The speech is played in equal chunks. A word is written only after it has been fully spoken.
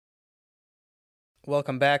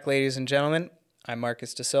Welcome back, ladies and gentlemen. I'm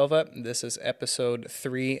Marcus Da Silva. This is episode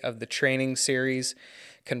 3 of the training series,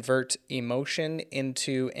 Convert Emotion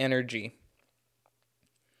into Energy.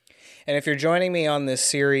 And if you're joining me on this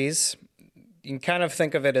series, you can kind of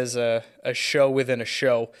think of it as a show within a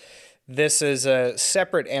show. This is a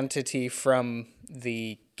separate entity from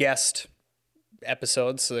the guest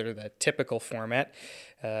episodes, so they're the typical format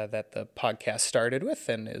that the podcast started with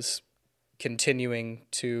and is continuing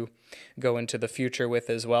to go into the future with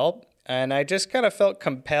as well. And I just kind of felt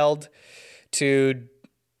compelled to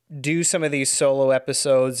do some of these solo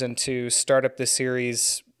episodes and to start up the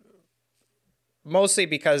series, mostly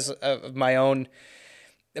because of my own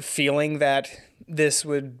feeling that this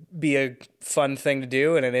would be a fun thing to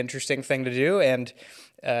do and an interesting thing to do. And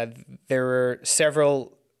there were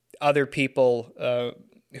several other people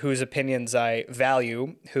whose opinions I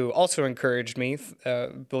value, who also encouraged me,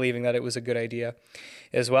 believing that it was a good idea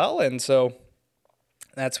as well. And so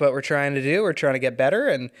that's what we're trying to do. We're trying to get better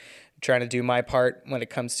and trying to do my part when it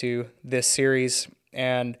comes to this series.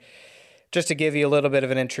 And just to give you a little bit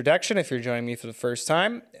of an introduction, if you're joining me for the first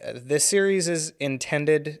time, this series is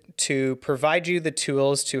intended to provide you the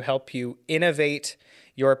tools to help you innovate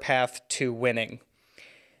your path to winning.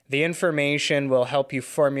 The information will help you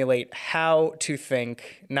formulate how to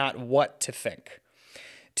think, not what to think.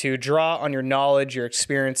 To draw on your knowledge, your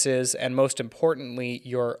experiences, and most importantly,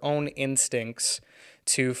 your own instincts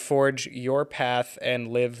to forge your path and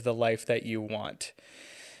live the life that you want.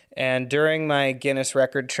 And during my Guinness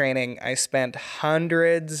record training, I spent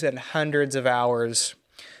hundreds and hundreds of hours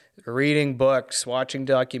reading books, watching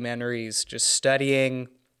documentaries, just studying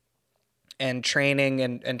and training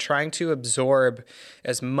and trying to absorb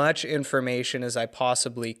as much information as I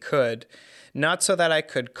possibly could, not so that I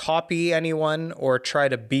could copy anyone or try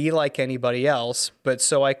to be like anybody else, but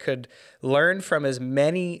so I could learn from as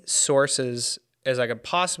many sources as I could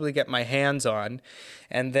possibly get my hands on,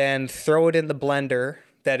 and then throw it in the blender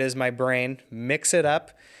that is my brain, mix it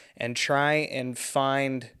up, and try and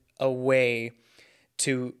find a way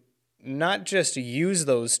to not just use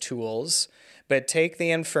those tools, but take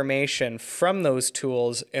the information from those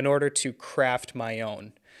tools in order to craft my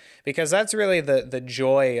own. Because that's really the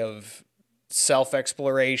joy of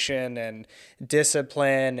self-exploration and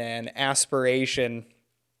discipline and aspiration,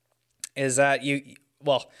 is that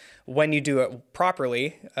when you do it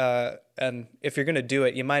properly, and if you're going to do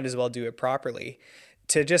it, you might as well do it properly,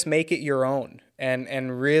 to just make it your own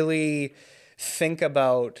and really think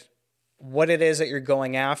about what it is that you're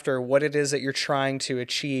going after, what it is that you're trying to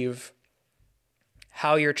achieve,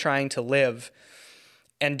 how you're trying to live,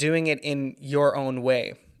 and doing it in your own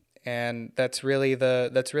way. And that's really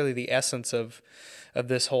the essence of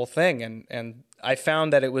this whole thing. And I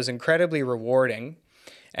found that it was incredibly rewarding,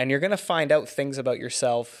 and you're going to find out things about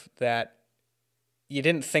yourself that you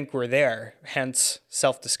didn't think were there, hence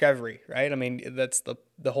self-discovery, right? I mean, that's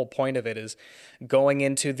the whole point of it, is going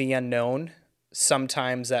into the unknown.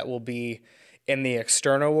 Sometimes that will be in the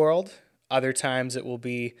external world, other times it will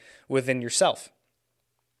be within yourself.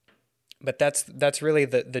 But that's really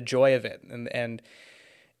the joy of it. And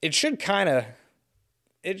it should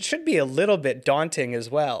be a little bit daunting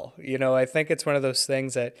as well. You know, I think it's one of those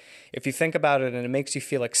things that if you think about it and it makes you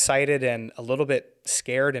feel excited and a little bit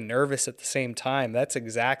scared and nervous at the same time, that's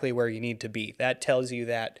exactly where you need to be. That tells you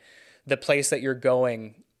that the place that you're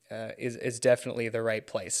going is definitely the right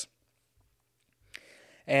place.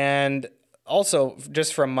 And also,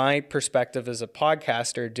 just from my perspective as a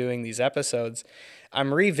podcaster doing these episodes,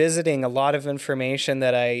 I'm revisiting a lot of information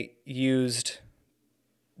that I used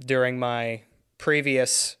during my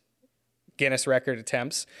previous Guinness record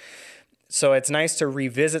attempts. So it's nice to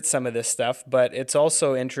revisit some of this stuff, but it's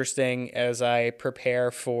also interesting as I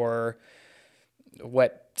prepare for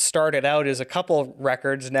what started out as a couple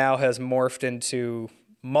records now has morphed into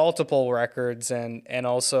multiple records, and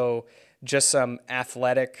also just some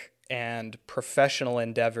athletic and professional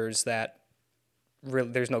endeavors that really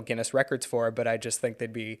there's no Guinness records for, but I just think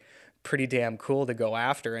they'd be pretty damn cool to go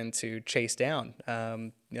after and to chase down.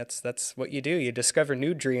 That's what you do. You discover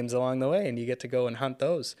new dreams along the way, and you get to go and hunt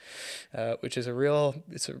those, which is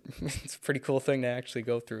it's a pretty cool thing to actually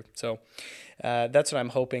go through. So that's what I'm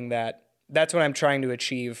hoping that's what I'm trying to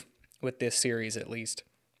achieve with this series, at least.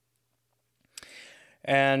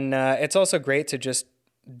 And it's also great to just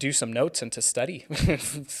do some notes and to study. It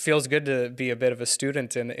feels good to be a bit of a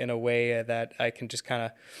student in a way that I can just kind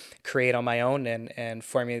of create on my own and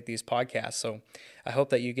formulate these podcasts. So I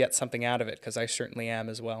hope that you get something out of it, because I certainly am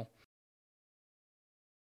as well.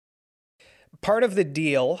 Part of the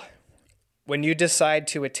deal when you decide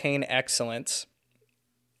to attain excellence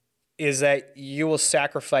is that you will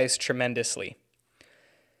sacrifice tremendously.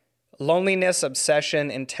 Loneliness, obsession,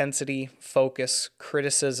 intensity, focus,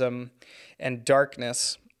 criticism, and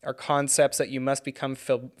darkness are concepts that you must become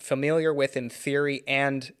familiar with in theory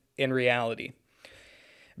and in reality.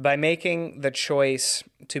 By making the choice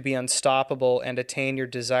to be unstoppable and attain your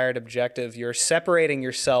desired objective, you're separating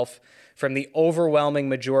yourself from the overwhelming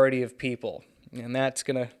majority of people. And that's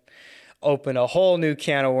going to open a whole new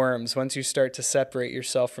can of worms once you start to separate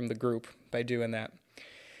yourself from the group by doing that.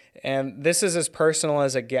 And this is as personal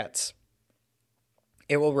as it gets.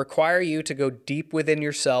 It will require you to go deep within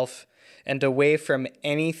yourself and away from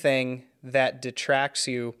anything that detracts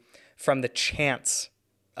you from the chance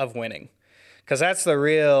of winning. Because that's the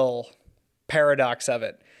real paradox of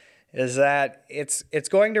it, is that it's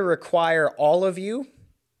going to require all of you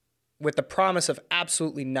with the promise of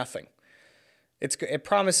absolutely nothing. It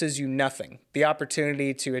promises you nothing. The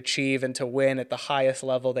opportunity to achieve and to win at the highest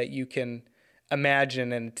level that you can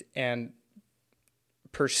imagine and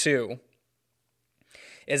pursue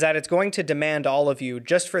is that it's going to demand all of you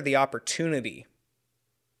just for the opportunity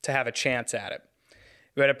to have a chance at it.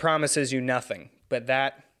 But it promises you nothing. But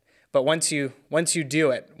once you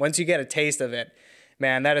do it, once you get a taste of it,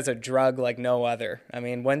 man, that is a drug like no other. I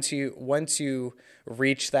mean, once you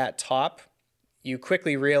reach that top, you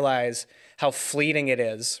quickly realize how fleeting it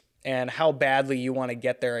is and how badly you want to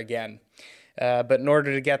get there again. But in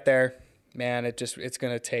order to get there, man, it's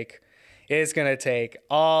going to take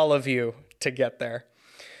all of you to get there.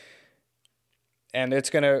 And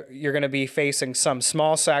you're going to be facing some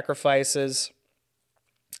small sacrifices,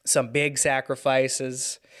 some big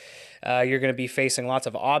sacrifices. You're going to be facing lots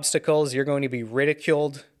of obstacles. You're going to be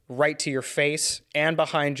ridiculed right to your face and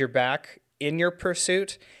behind your back in your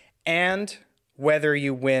pursuit, and whether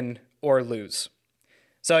you win or lose.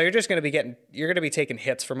 So you're going to be taking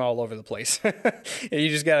hits from all over the place. You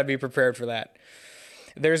just got to be prepared for that.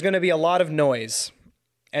 There's going to be a lot of noise,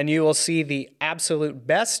 and you will see the absolute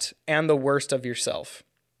best and the worst of yourself.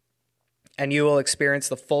 And you will experience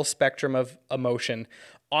the full spectrum of emotion,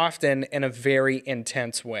 often in a very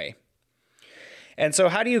intense way. And so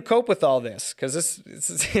how do you cope with all this? Because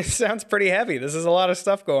it sounds pretty heavy. This is a lot of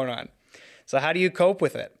stuff going on. So how do you cope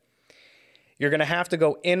with it? You're going to have to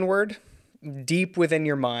go inward, deep within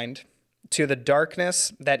your mind, to the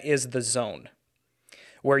darkness that is the zone,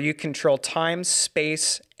 where you control time,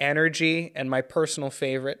 space, energy, and my personal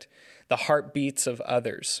favorite, the heartbeats of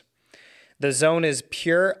others. The zone is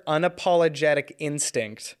pure, unapologetic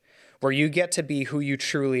instinct where you get to be who you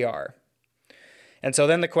truly are. And so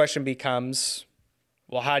then the question becomes,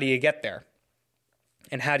 well, how do you get there?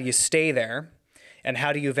 And how do you stay there? And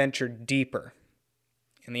how do you venture deeper?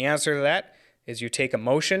 And the answer to that is you take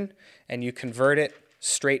emotion and you convert it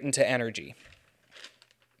straight into energy.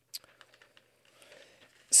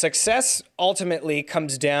 Success ultimately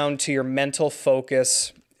comes down to your mental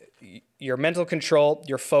focus, your mental control,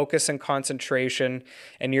 your focus and concentration,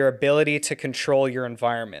 and your ability to control your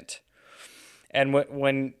environment. And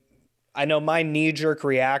when I know my knee-jerk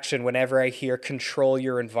reaction whenever I hear control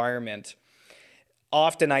your environment,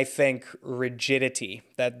 often I think rigidity.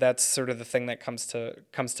 That's sort of the thing that comes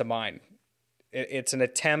to mind. It's an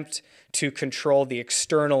attempt to control the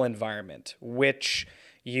external environment, which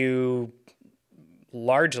you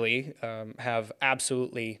largely have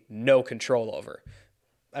absolutely no control over.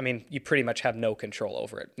 I mean, you pretty much have no control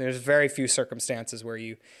over it. There's very few circumstances where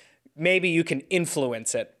you can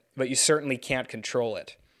influence it, but you certainly can't control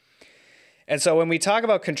it. And so when we talk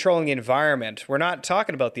about controlling the environment, we're not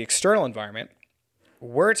talking about the external environment.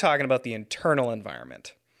 We're talking about the internal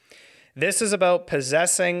environment. This is about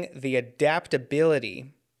possessing the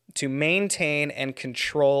adaptability to maintain and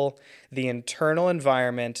control the internal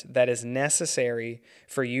environment that is necessary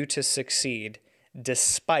for you to succeed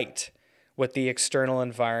despite what the external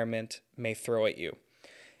environment may throw at you.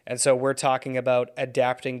 And so we're talking about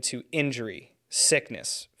adapting to injury,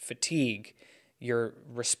 sickness, fatigue, your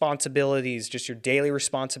responsibilities, just your daily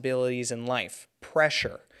responsibilities in life,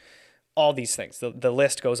 pressure, all these things. The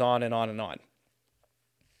list goes on and on and on.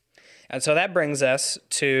 And so that brings us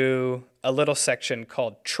to a little section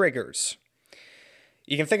called triggers.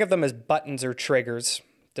 You can think of them as buttons or triggers,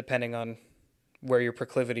 depending on where your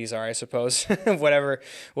proclivities are, I suppose. whatever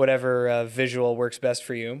visual works best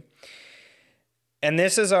for you. And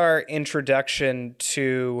this is our introduction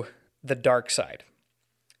to the dark side.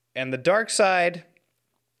 And the dark side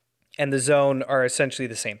and the zone are essentially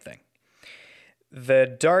the same thing.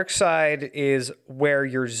 The dark side is where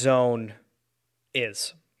your zone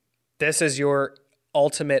is. This is your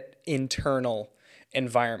ultimate internal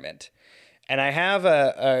environment. And I have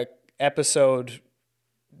a episode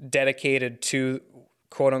dedicated to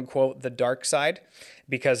quote unquote the dark side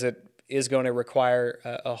because it is going to require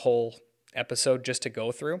a whole episode just to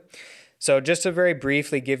go through. So just to very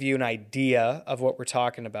briefly give you an idea of what we're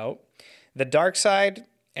talking about, the dark side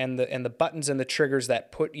and the buttons and the triggers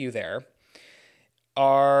that put you there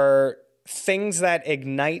are things that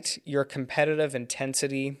ignite your competitive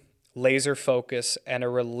intensity, laser focus, and a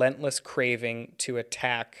relentless craving to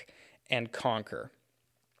attack and conquer.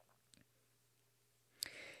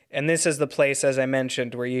 And this is the place, as I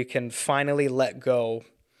mentioned, where you can finally let go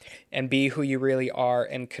and be who you really are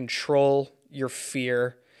and control your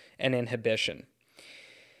fear and inhibition.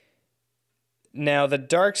 Now, the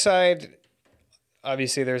dark side,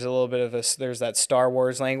 obviously there's a little bit of there's that Star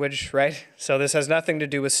Wars language, right? So this has nothing to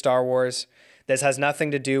do with Star Wars. This has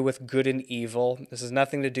nothing to do with good and evil. This has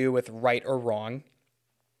nothing to do with right or wrong.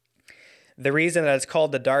 The reason that it's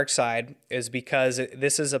called the dark side is because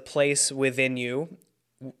this is a place within you,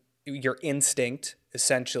 your instinct,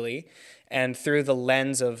 essentially, and through the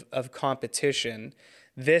lens of competition,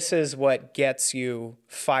 this is what gets you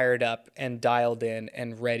fired up and dialed in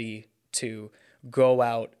and ready to go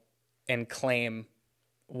out and claim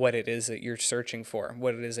what it is that you're searching for,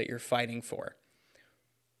 what it is that you're fighting for.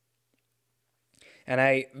 And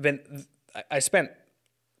I spent,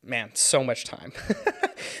 so much time.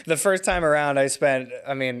 The first time around I spent,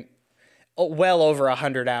 well over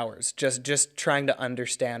 100 hours just trying to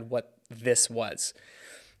understand what this was,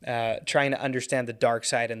 trying to understand the dark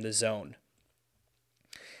side and the zone.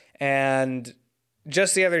 And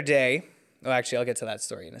just the other day, well, actually, I'll get to that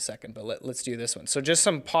story in a second, but let's do this one. So just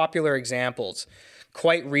some popular examples.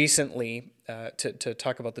 Quite recently, to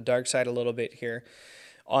talk about the dark side a little bit here,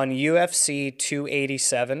 on UFC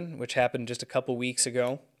 287, which happened just a couple weeks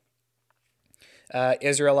ago,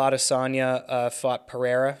 Israel Adesanya fought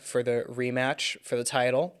Pereira for the rematch for the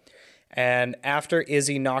title. And after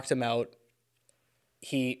Izzy knocked him out,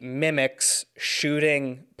 he mimics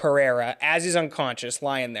shooting Pereira as he's unconscious,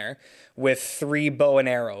 lying there, with 3 bow and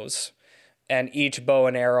arrows. And each bow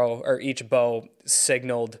and arrow, or each bow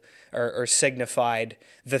signaled or signified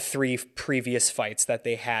the 3 previous fights that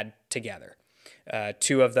they had together.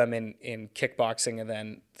 2 of them in kickboxing, and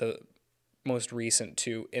then the most recent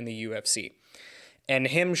 2 in the UFC. And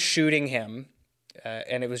him shooting him,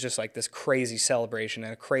 and it was just like this crazy celebration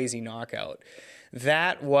and a crazy knockout.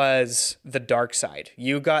 That was the dark side.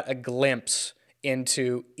 You got a glimpse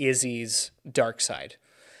into Izzy's dark side.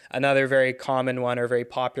 Another very common one, or very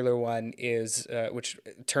popular one, is, which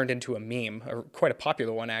turned into a meme, or quite a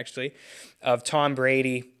popular one actually, of Tom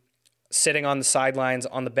Brady sitting on the sidelines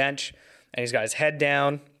on the bench, and he's got his head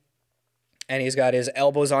down, and he's got his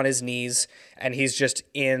elbows on his knees, and he's just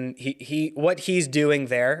what he's doing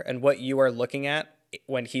there and what you are looking at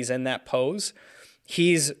when he's in that pose,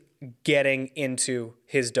 he's getting into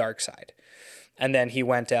his dark side. And then he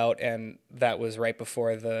went out, and that was right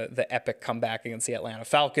before the epic comeback against the Atlanta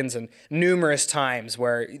Falcons, and numerous times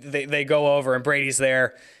where they go over and Brady's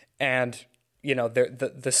there, and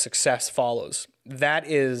the success follows. That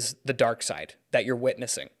is the dark side that you're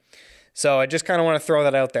witnessing. So I just kind of want to throw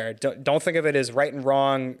that out there. Don't think of it as right and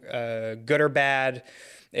wrong, good or bad.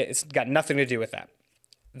 It's got nothing to do with that.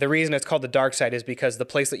 The reason it's called the dark side is because the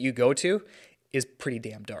place that you go to is pretty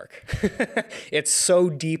damn dark. It's so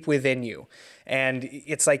deep within you. And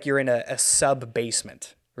it's like you're in a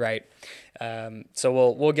sub-basement, right?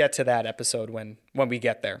 So we'll get to that episode when we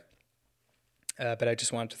get there. But I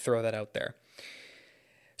just wanted to throw that out there.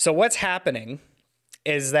 So what's happening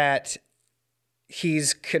is that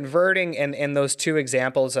he's converting, in those 2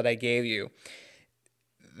 examples that I gave you,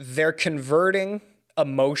 they're converting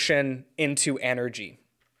emotion into energy.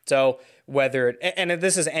 So and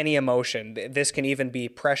this is any emotion, this can even be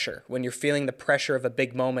pressure. When you're feeling the pressure of a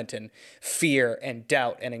big moment, and fear and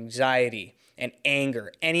doubt and anxiety and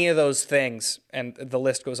anger, any of those things, and the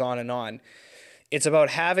list goes on, it's about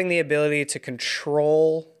having the ability to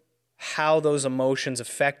control how those emotions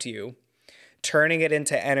affect you, turning it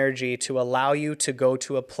into energy to allow you to go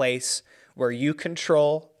to a place where you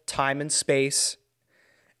control time and space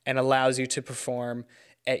and allows you to perform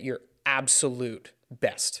at your absolute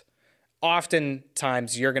best.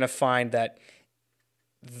 Oftentimes, you're going to find that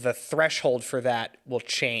the threshold for that will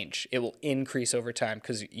change. It will increase over time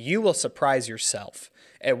because you will surprise yourself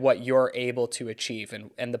at what you're able to achieve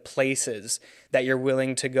and the places that you're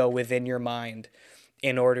willing to go within your mind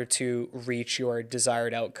in order to reach your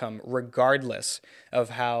desired outcome, regardless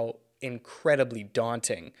of how incredibly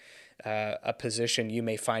daunting a position you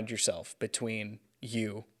may find yourself between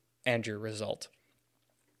you and your result.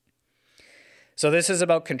 So this is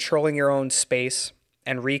about controlling your own space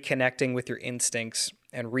and reconnecting with your instincts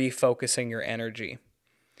and refocusing your energy.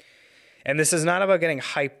 And this is not about getting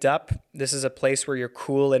hyped up. This is a place where you're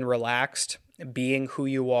cool and relaxed, being who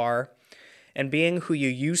you are and being who you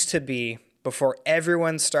used to be before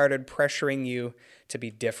everyone started pressuring you to be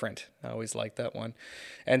different. I always liked that one.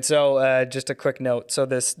 And so just a quick note. So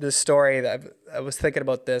this story, that I was thinking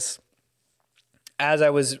about this as I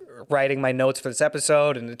was writing my notes for this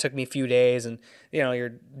episode, and it took me a few days, and you're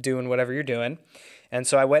doing whatever you're doing. And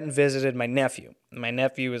so I went and visited my nephew. My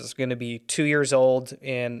nephew is going to be 2 years old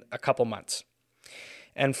in a couple months.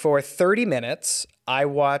 And for 30 minutes, I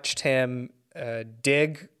watched him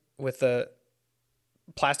dig with a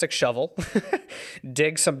plastic shovel,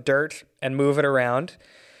 dig some dirt and move it around.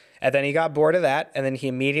 And then he got bored of that. And then he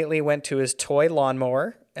immediately went to his toy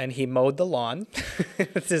lawnmower and he mowed the lawn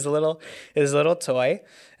with his little toy.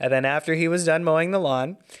 And then after he was done mowing the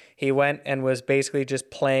lawn, he went and was basically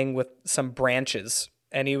just playing with some branches.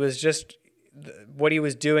 And he was just, what he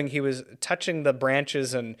was doing, he was touching the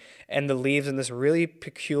branches and the leaves in this really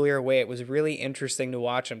peculiar way. It was really interesting to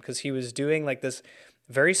watch him because he was doing like this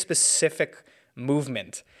very specific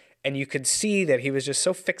movement, and you could see that he was just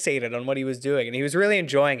so fixated on what he was doing, and he was really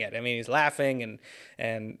enjoying it. I mean, he's laughing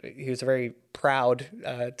and he was very proud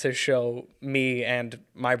to show me and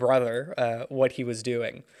my brother what he was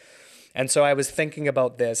doing. And so I was thinking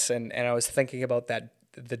about this, and I was thinking about that,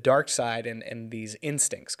 the dark side and these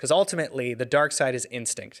instincts, because ultimately the dark side is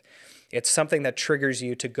instinct. It's something that triggers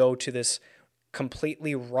you to go to this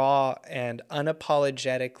completely raw and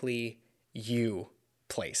unapologetically you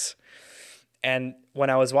place. And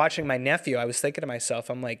when I was watching my nephew, I was thinking to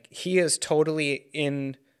myself, I'm like, he's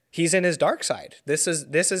in his dark side. This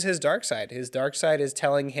is his dark side. His dark side is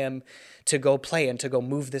telling him to go play and to go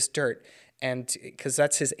move this dirt. And because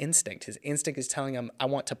that's his instinct. His instinct is telling him, I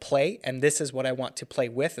want to play, and this is what I want to play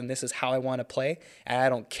with, and this is how I want to play. And I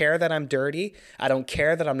don't care that I'm dirty. I don't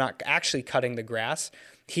care that I'm not actually cutting the grass.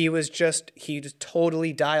 He just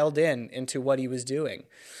totally dialed into what he was doing.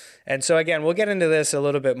 And so again, we'll get into this a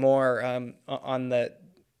little bit more on the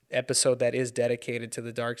episode that is dedicated to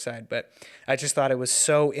the dark side. But I just thought it was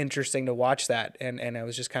so interesting to watch that, and I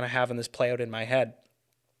was just kind of having this play out in my head.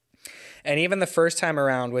 And even the first time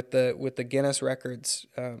around with the Guinness records,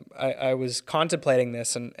 I was contemplating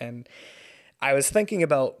this, and I was thinking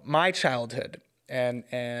about my childhood,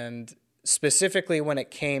 and specifically when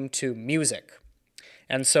it came to music.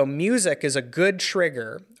 And so music is a good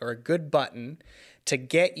trigger or a good button to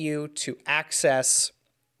get you to access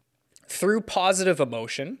through positive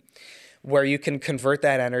emotion, where you can convert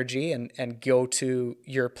that energy and go to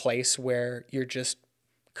your place where you're just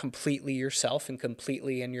completely yourself and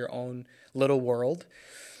completely in your own little world.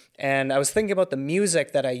 And I was thinking about the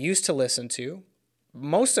music that I used to listen to,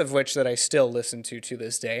 most of which that I still listen to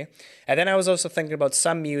this day. And then I was also thinking about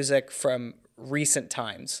some music from recent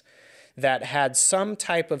times that had some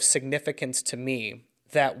type of significance to me,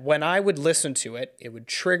 that when I would listen to it, it would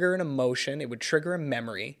trigger an emotion, it would trigger a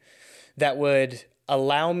memory that would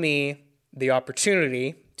allow me the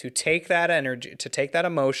opportunity to take that energy, to take that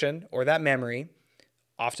emotion or that memory,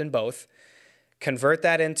 often both, convert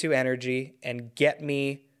that into energy and get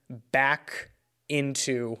me back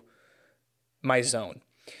into my zone.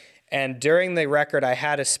 And during the record, I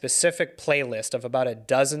had a specific playlist of about a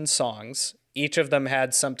dozen songs. Each of them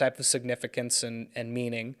had some type of significance and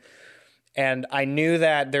meaning. And I knew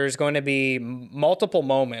that there's going to be multiple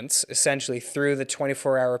moments, essentially, through the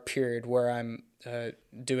 24-hour period where I'm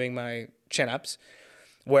doing my chin-ups,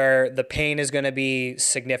 where the pain is going to be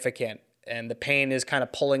significant, and the pain is kind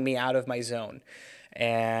of pulling me out of my zone,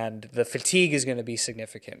 and the fatigue is going to be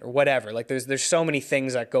significant, or whatever. Like there's so many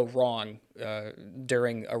things that go wrong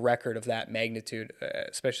during a record of that magnitude,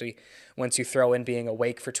 especially once you throw in being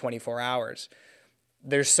awake for 24 hours.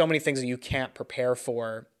 There's so many things that you can't prepare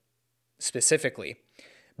for specifically,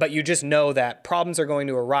 but you just know that problems are going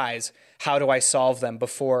to arise. How do I solve them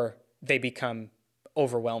before they become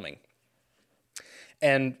overwhelming?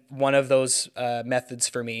 And one of those methods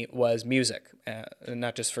for me was music.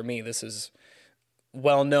 Not just for me. This is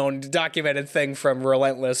well-known, documented thing from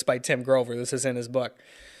Relentless by Tim Grover. This is in his book.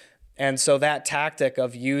 And so that tactic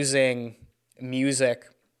of using music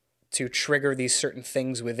to trigger these certain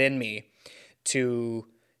things within me, to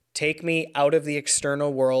take me out of the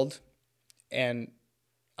external world and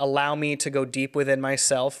allow me to go deep within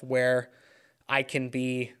myself, where I can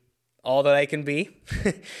be all that I can be,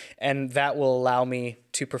 and that will allow me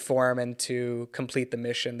to perform and to complete the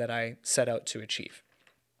mission that I set out to achieve.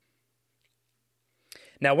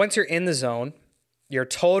 Now, once you're in the zone, you're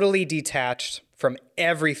totally detached from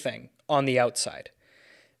everything on the outside.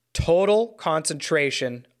 Total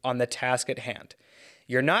concentration on the task at hand.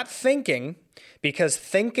 You're not thinking, because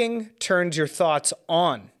thinking turns your thoughts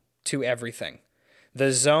on. to everything.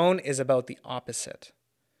 The zone is about the opposite.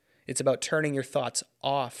 It's about turning your thoughts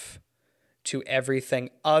off to everything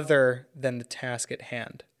other than the task at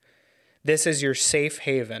hand. This is your safe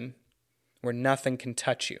haven where nothing can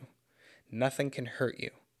touch you. Nothing can hurt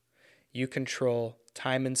you. You control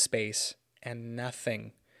time and space, and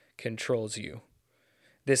nothing controls you.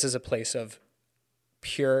 This is a place of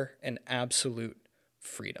pure and absolute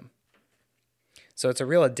freedom. So it's a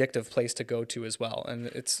real addictive place to go to as well. And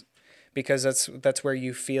it's because that's where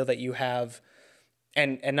you feel that you have,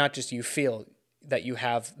 and not just you feel that you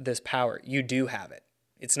have this power. You do have it.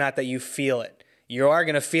 It's not that you feel it. You are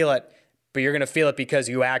going to feel it, but you're going to feel it because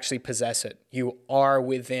you actually possess it. You are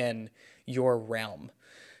within your realm.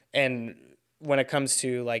 And when it comes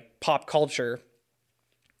to like pop culture,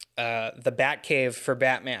 the Batcave for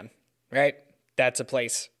Batman, right? That's a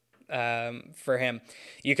place for him.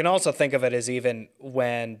 You can also think of it as even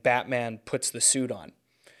when Batman puts the suit on,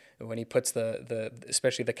 when he puts the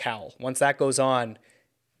especially the cowl. Once that goes on,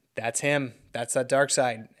 that's him. That's that dark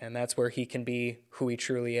side, and that's where he can be who he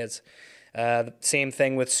truly is. Same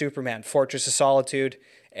thing with Superman, Fortress of Solitude,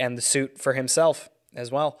 and the suit for himself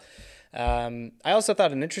as well. I also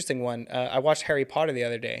thought an interesting one. I watched Harry Potter the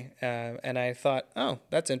other day, and I thought, oh,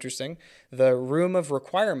 that's interesting. The Room of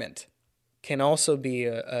Requirement can also be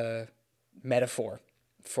a metaphor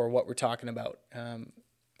for what we're talking about.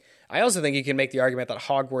 I also think you can make the argument that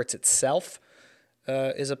Hogwarts itself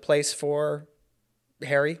is a place for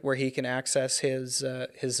Harry, where he can access his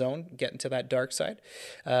zone, get into that dark side.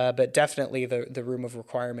 But definitely the Room of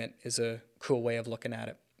Requirement is a cool way of looking at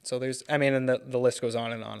it. So and the list goes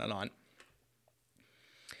on and on and on.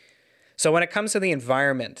 So when it comes to the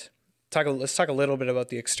environment, let's talk a little bit about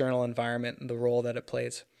the external environment and the role that it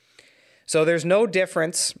plays. So there's no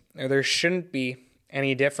difference, or there shouldn't be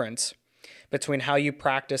any difference, between how you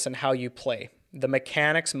practice and how you play. The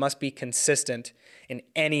mechanics must be consistent in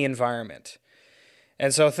any environment.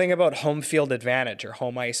 And so think about home field advantage or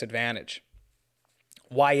home ice advantage.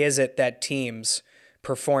 Why is it that teams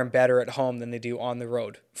perform better at home than they do on the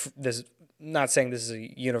road? Not saying this is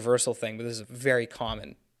a universal thing, but this is very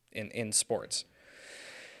common in sports.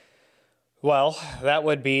 Well, that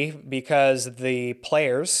would be because the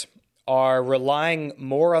players are relying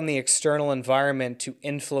more on the external environment to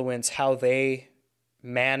influence how they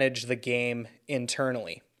manage the game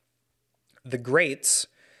internally. The greats,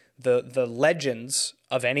 the legends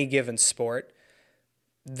of any given sport,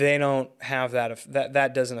 they don't have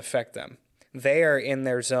that doesn't affect them. They are in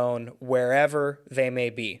their zone wherever they may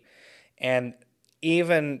be. And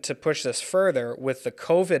even to push this further, with the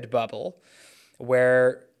COVID bubble,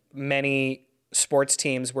 where many sports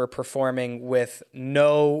teams were performing with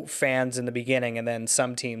no fans in the beginning, and then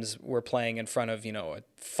some teams were playing in front of, a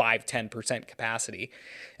 5-10% capacity,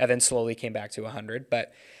 and then slowly came back to 100.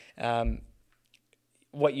 But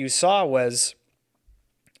what you saw was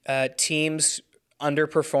teams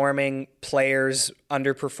underperforming, players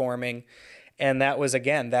underperforming, and that was,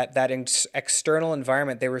 again, that external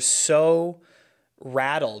environment. They were so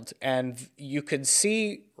rattled, and you could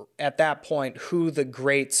see at that point who the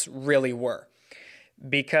greats really were.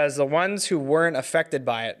 Because the ones who weren't affected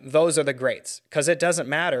by it, those are the greats. Because it doesn't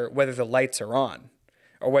matter whether the lights are on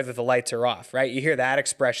or whether the lights are off, right? You hear that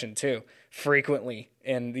expression too frequently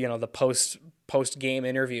in the post game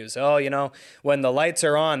interviews. Oh, when the lights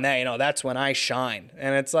are on, that's when I shine.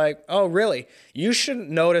 And it's like, oh, really? You shouldn't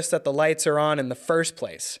notice that the lights are on in the first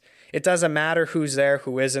place. It doesn't matter who's there,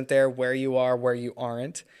 who isn't there, where you are, where you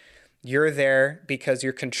aren't. You're there because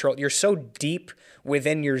you're so deep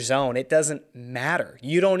within your zone. It doesn't matter.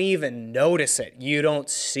 You don't even notice it. You don't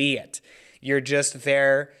see it. You're just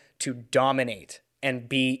there to dominate and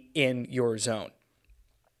be in your zone.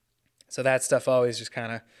 So that stuff always just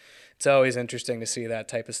it's always interesting to see that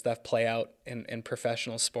type of stuff play out in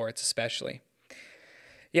professional sports, especially.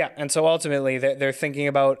 Yeah, and so ultimately they're thinking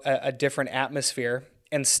about a different atmosphere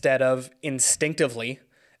instead of instinctively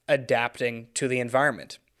adapting to the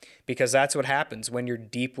environment. Because that's what happens when you're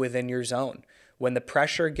deep within your zone. When the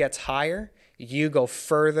pressure gets higher, you go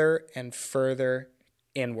further and further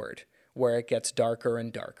inward, where it gets darker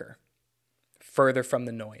and darker, further from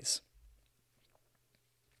the noise.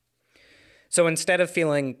 So instead of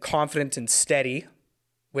feeling confident and steady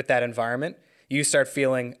with that environment, you start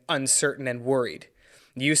feeling uncertain and worried.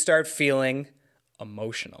 You start feeling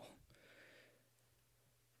emotional.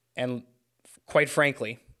 And quite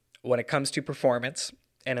frankly, when it comes to performance,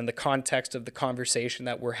 and in the context of the conversation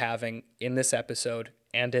that we're having in this episode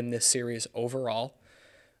and in this series overall,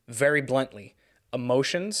 very bluntly,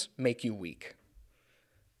 emotions make you weak.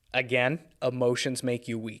 Again, emotions make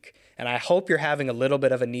you weak. And I hope you're having a little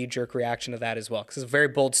bit of a knee-jerk reaction to that as well, because it's a very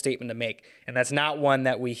bold statement to make. And that's not one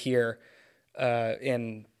that we hear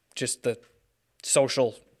in just the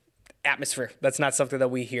social atmosphere. That's not something that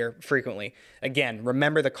we hear frequently. Again,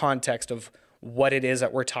 remember the context of what it is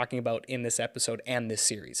that we're talking about in this episode and this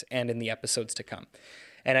series and in the episodes to come.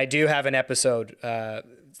 And I do have an episode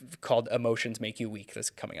called Emotions Make You Weak that's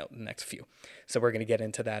coming out in the next few. So we're going to get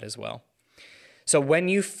into that as well. So when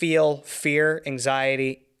you feel fear,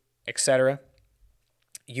 anxiety, etc.,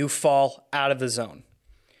 you fall out of the zone.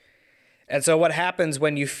 And so what happens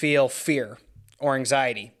when you feel fear or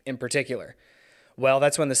anxiety in particular? Well,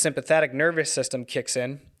 that's when the sympathetic nervous system kicks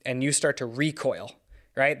in and you start to recoil,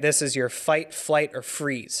 right? This is your fight, flight, or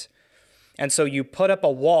freeze. And so you put up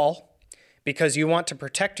a wall because you want to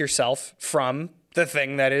protect yourself from the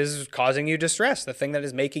thing that is causing you distress, the thing that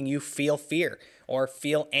is making you feel fear or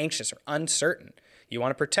feel anxious or uncertain. You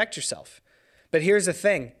want to protect yourself. But here's the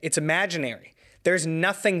thing, it's imaginary. There's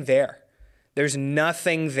nothing there. There's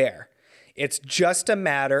nothing there. It's just a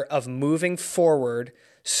matter of moving forward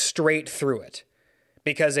straight through it.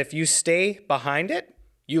 Because if you stay behind it,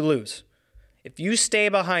 you lose. If you stay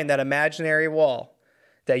behind that imaginary wall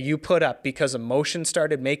that you put up because emotion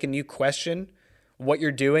started making you question what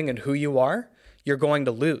you're doing and who you are, you're going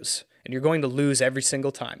to lose. And you're going to lose every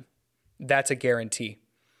single time. That's a guarantee.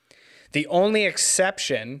 The only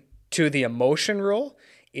exception to the emotion rule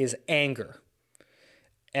is anger.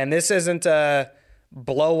 And this isn't a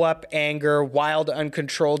blow up anger, wild,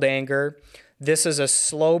 uncontrolled anger. This is a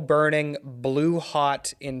slow burning, blue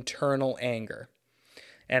hot internal anger.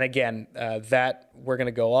 And again, that we're going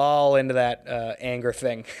to go all into that anger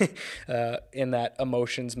thing in that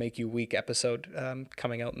Emotions Make You Weak episode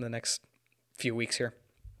coming out in the next few weeks here.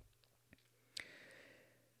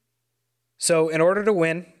 So in order to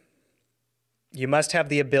win, you must have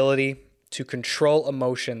the ability to control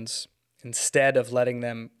emotions instead of letting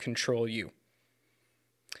them control you.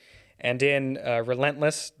 And in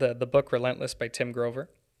Relentless, the book Relentless by Tim Grover,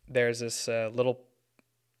 there's this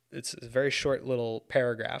it's a very short little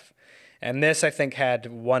paragraph. And this, I think, had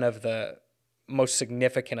one of the most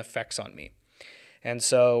significant effects on me. And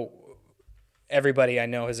so everybody I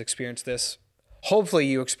know has experienced this. Hopefully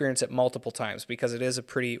you experience it multiple times, because it is a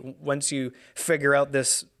pretty, once you figure out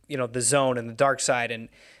this, the zone and the dark side and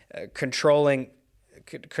controlling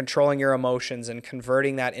your emotions and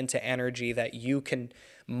converting that into energy that you can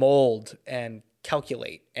mold and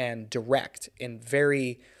calculate and direct in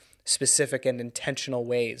very specific and intentional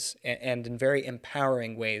ways and in very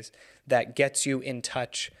empowering ways that gets you in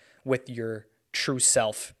touch with your true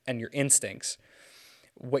self and your instincts.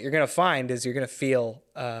 What you're going to find is you're going to feel,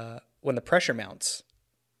 when the pressure mounts,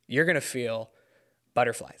 you're going to feel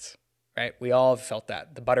butterflies, right? We all have felt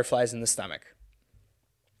that, the butterflies in the stomach.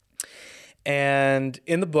 And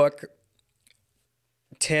in the book,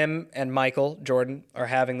 Tim and Michael Jordan are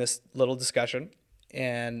having this little discussion,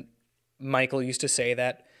 and Michael used to say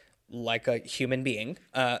that, like a human being,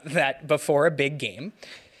 that before a big game,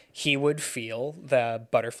 he would feel the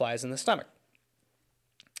butterflies in the stomach.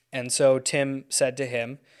 And so Tim said to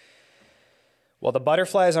him, well, the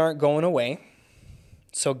butterflies aren't going away,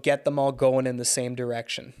 so get them all going in the same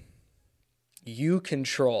direction. You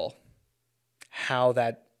control how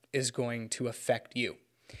that is going to affect you.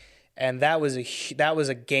 And that was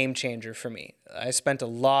a game changer for me. I spent a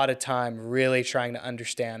lot of time really trying to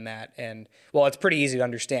understand that. And, well, it's pretty easy to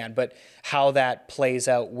understand, but how that plays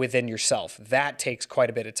out within yourself, that takes quite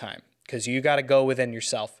a bit of time, because you got to go within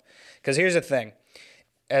yourself. Because here's the thing.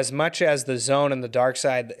 As much as the zone and the dark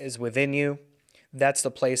side is within you, that's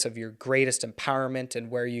the place of your greatest empowerment and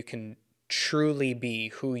where you can truly be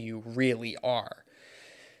who you really are.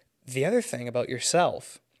 The other thing about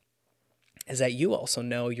yourself is that you also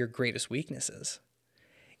know your greatest weaknesses.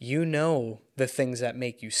 You know the things that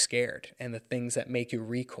make you scared and the things that make you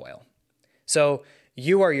recoil. So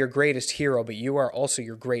you are your greatest hero, but you are also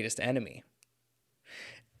your greatest enemy.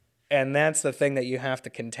 And that's the thing that you have to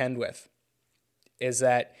contend with, is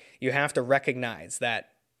that you have to recognize that,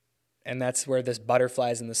 and that's where this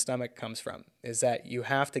butterflies in the stomach comes from, is that you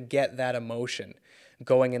have to get that emotion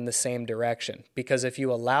going in the same direction. Because if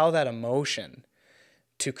you allow that emotion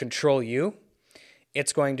to control you,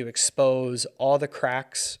 it's going to expose all the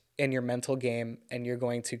cracks in your mental game, and you're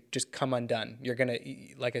going to just come undone. You're going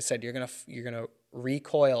to, like I said, you're going to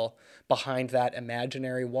recoil behind that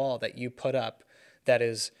imaginary wall that you put up that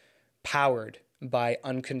is powered by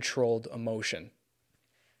uncontrolled emotion.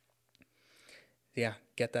 Yeah,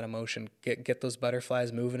 get that emotion, get those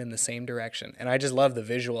butterflies moving in the same direction. And I just love the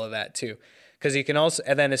visual of that too. Because you can also,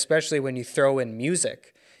 and then especially when you throw in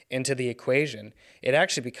music into the equation, it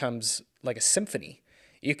actually becomes like a symphony.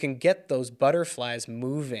 You can get those butterflies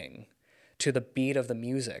moving to the beat of the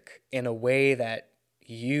music in a way that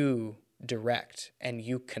you direct and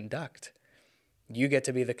you conduct. You get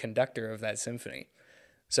to be the conductor of that symphony.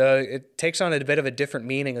 So it takes on a bit of a different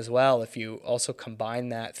meaning as well if you also combine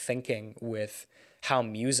that thinking with how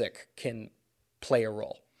music can play a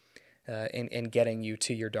role in getting you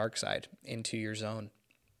to your dark side, into your zone.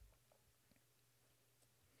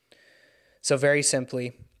 So very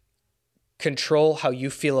simply, control how you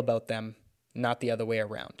feel about them, not the other way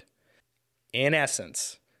around. In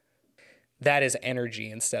essence, that is energy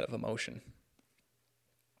instead of emotion.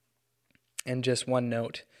 And just one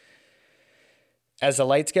note, as the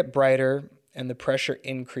lights get brighter and the pressure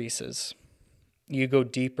increases, you go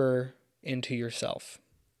deeper into yourself.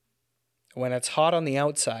 When it's hot on the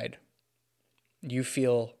outside, you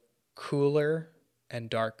feel cooler and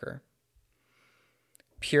darker.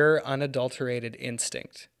 Pure, unadulterated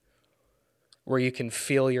instinct, where you can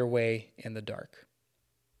feel your way in the dark.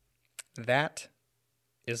 That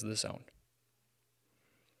is the zone.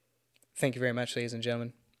 Thank you very much, ladies and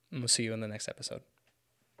gentlemen, and we'll see you in the next episode.